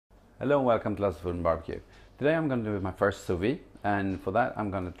Hello and welcome to Lots of Food and Barbecue. Today I'm going to do my first sous vide, and for that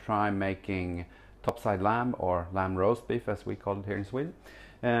I'm going to try making topside lamb, or lamb roast beef as we call it here in Sweden.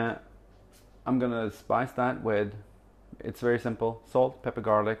 I'm going to spice that with, it's very simple, salt, pepper,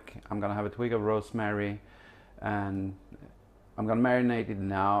 garlic. I'm going to have a twig of rosemary, and I'm going to marinate it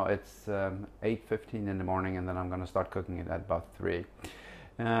now. It's 8:15 in the morning, and then I'm going to start cooking it at about 3.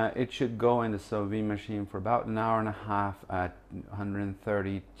 It should go in the sous vide machine for about an hour and a half at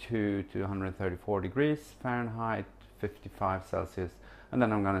 132 to 134 degrees Fahrenheit, 55 Celsius, and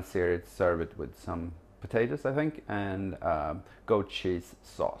then I'm gonna sear it, serve it with some potatoes, I think, and goat cheese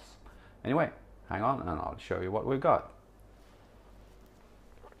sauce. Anyway, hang on and I'll show you what we've got.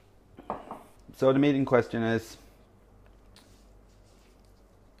 So the meat in question is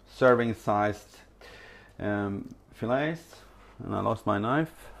serving sized fillets. And I lost my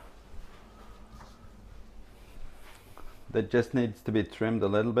knife. That just needs to be trimmed a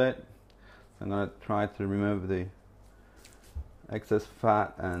little bit. I'm going to try to remove the excess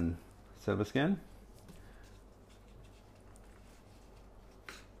fat and silver skin.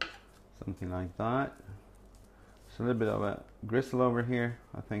 Something like that. There's a little bit of a gristle over here.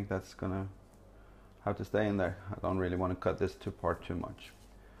 I think that's going to have to stay in there. I don't really want to cut this apart too much.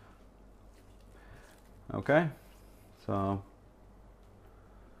 Okay, so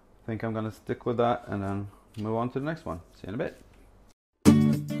I think I'm gonna stick with that and then move on to the next one. See you in a bit.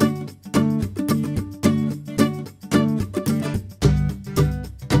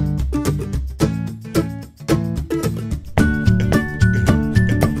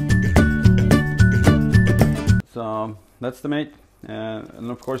 So that's the meat,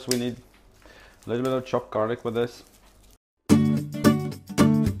 and of course we need a little bit of chopped garlic with this.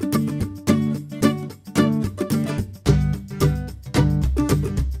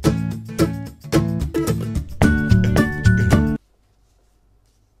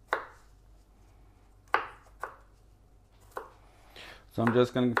 So I'm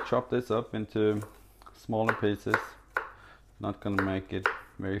just going to chop this up into smaller pieces. Not going to make it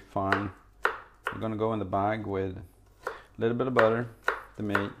very fine. I'm going to go in the bag with a little bit of butter, the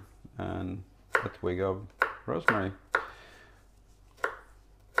meat, and a twig of rosemary.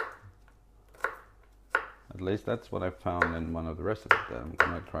 At least that's what I found in one of the recipes that I'm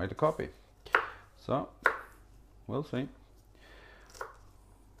going to try to copy. So we'll see.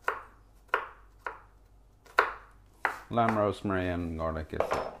 Lamb, rosemary and garlic is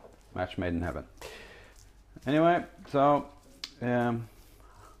a match made in heaven. Anyway, so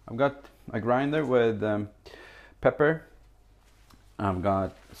I've got a grinder with pepper. I've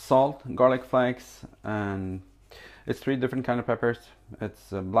got salt, garlic flakes, and it's 3 different kind of peppers.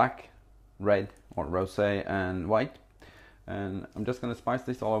 It's black, red or rosé, and white. And I'm just going to spice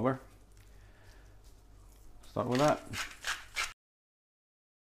this all over. Start with that.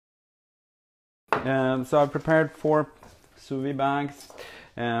 So I've prepared 4 sous vide bags.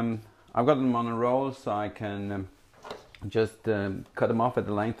 I've got them on a roll, so I can just cut them off at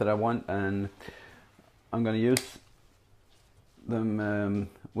the length that I want, and I'm going to use them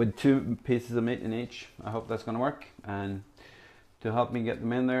with 2 pieces of meat in each. I hope that's going to work, and to help me get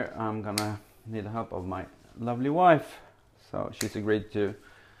them in there I'm going to need the help of my lovely wife. So she's agreed to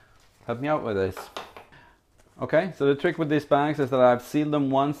help me out with this. Okay, so the trick with these bags is that I've sealed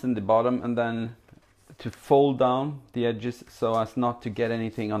them once in the bottom, and then to fold down the edges so as not to get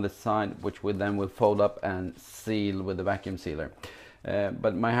anything on the side, which we then will fold up and seal with the vacuum sealer.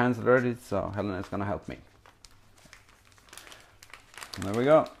 But my hands are dirty, so Helen is going to help me. And there we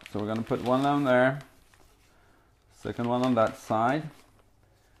go. So we're going to put one down there, second one on that side,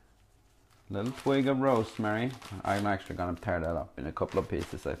 little twig of rosemary. I'm actually going to tear that up in a couple of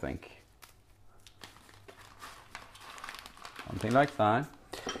pieces, I think. Something like that.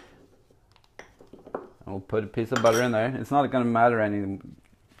 We'll put a piece of butter in there. It's not going to matter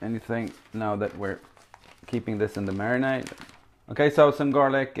anything now that we're keeping this in the marinade. Okay, so some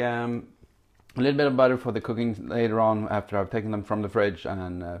garlic, a little bit of butter for the cooking later on after I've taken them from the fridge,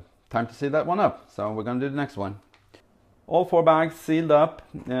 and time to seal that one up. So we're going to do the next one. All 4 bags sealed up.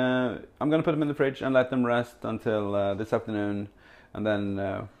 I'm going to put them in the fridge and let them rest until this afternoon, and then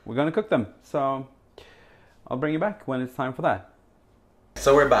we're going to cook them. So I'll bring you back when it's time for that.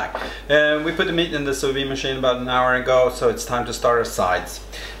 So we're back. We put the meat in the sous vide machine about an hour ago, so it's time to start our sides.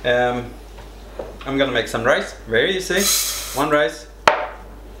 I'm gonna make some rice, very easy. 1 rice,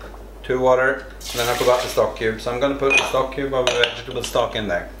 2 water, and then I forgot the stock cube, so I'm gonna put the stock cube of vegetable stock in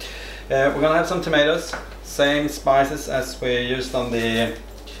there. We're gonna have some tomatoes, same spices as we used on the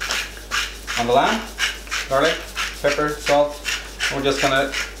lamb, garlic, pepper, salt. We're just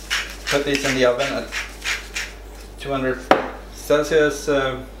gonna put these in the oven at 200 Celsius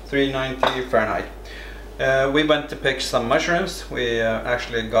 390 Fahrenheit. We went to pick some mushrooms. We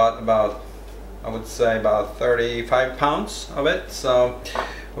actually got about, I would say about 35 pounds of it. So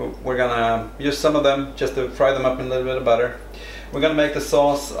we're gonna use some of them just to fry them up in a little bit of butter. We're gonna make the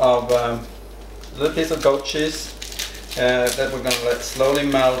sauce of a little piece of goat cheese that we're gonna let slowly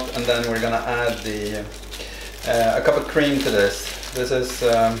melt, and then we're gonna add a cup of cream to this. This is,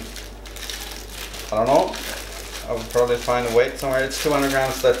 I don't know, I'll probably find a weight somewhere. It's 200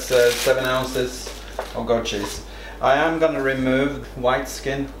 grams, that's 7 ounces of goat cheese. I am going to remove white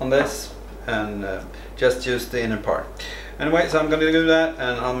skin on this and just use the inner part. Anyway, so I'm going to do that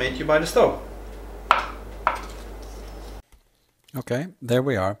and I'll meet you by the stove. Okay, there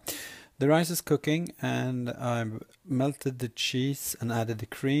we are. The rice is cooking and I've melted the cheese and added the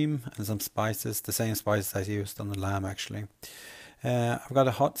cream and some spices, the same spices I used on the lamb actually. I've got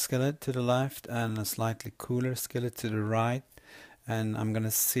a hot skillet to the left and a slightly cooler skillet to the right, and I'm gonna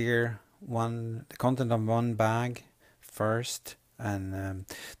sear the content of one bag first, and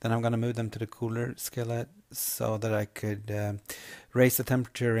then I'm gonna move them to the cooler skillet so that I could raise the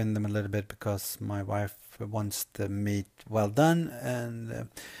temperature in them a little bit, because my wife wants the meat well done, and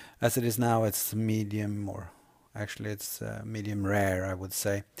as it is now it's medium, or actually it's medium rare I would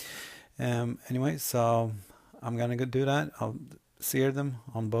say. Anyway, so I'm gonna go do that. I'll sear them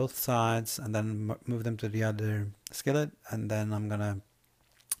on both sides and then move them to the other skillet, and then I'm gonna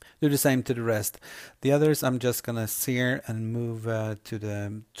do the same to the rest. The others I'm just gonna sear and move to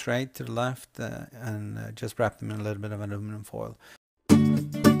the tray to the left and just wrap them in a little bit of aluminum foil.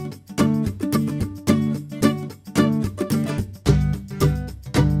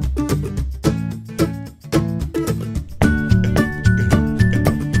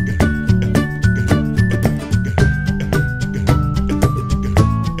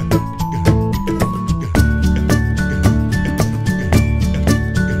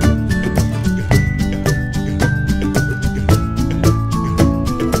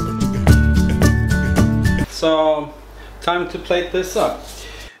 So, time to plate this up.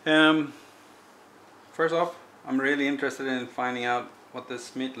 First off, I'm really interested in finding out what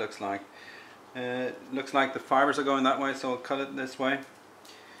this meat looks like. It looks like the fibers are going that way, so I'll cut it this way.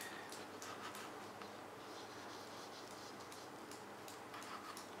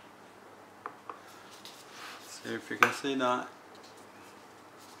 See if you can see that.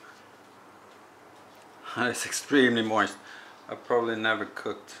 It's extremely moist. I've probably never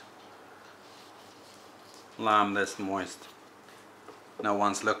cooked lamb this moist. No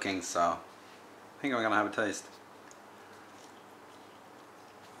one's looking, so I think I'm gonna have a taste.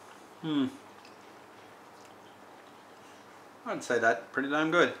 I'd say that pretty damn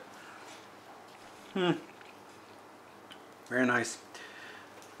good. Very nice.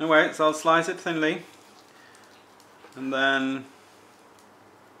 Anyway, so I'll slice it thinly and then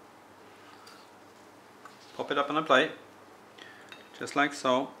pop it up on a plate, just like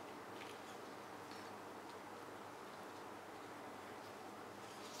so.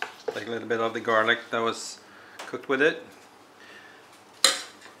 Take a little bit of the garlic that was cooked with it.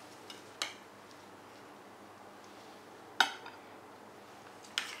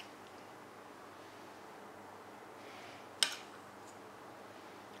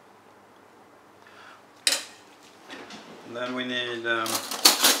 And then we need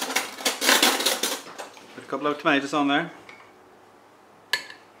put a couple of tomatoes on there.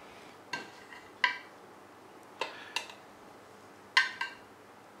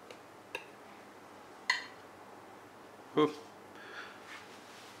 Ooh.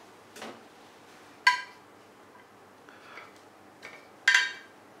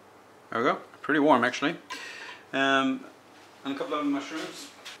 There we go, pretty warm actually. And a couple of mushrooms.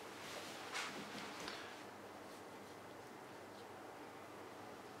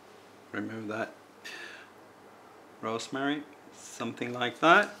 Remove that. Rosemary, something like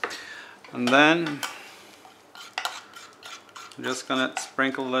that. And then I'm just gonna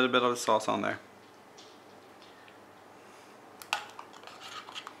sprinkle a little bit of the sauce on there.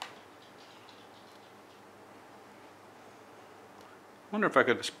 Wonder if I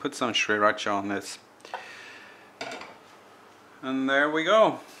could put some sriracha on this. And there we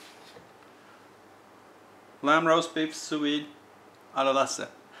go. Lamb roast beef sous vide alla lasse.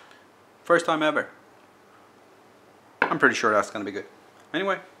 First time ever. I'm pretty sure that's gonna be good.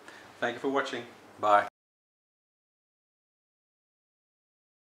 Anyway, thank you for watching. Bye.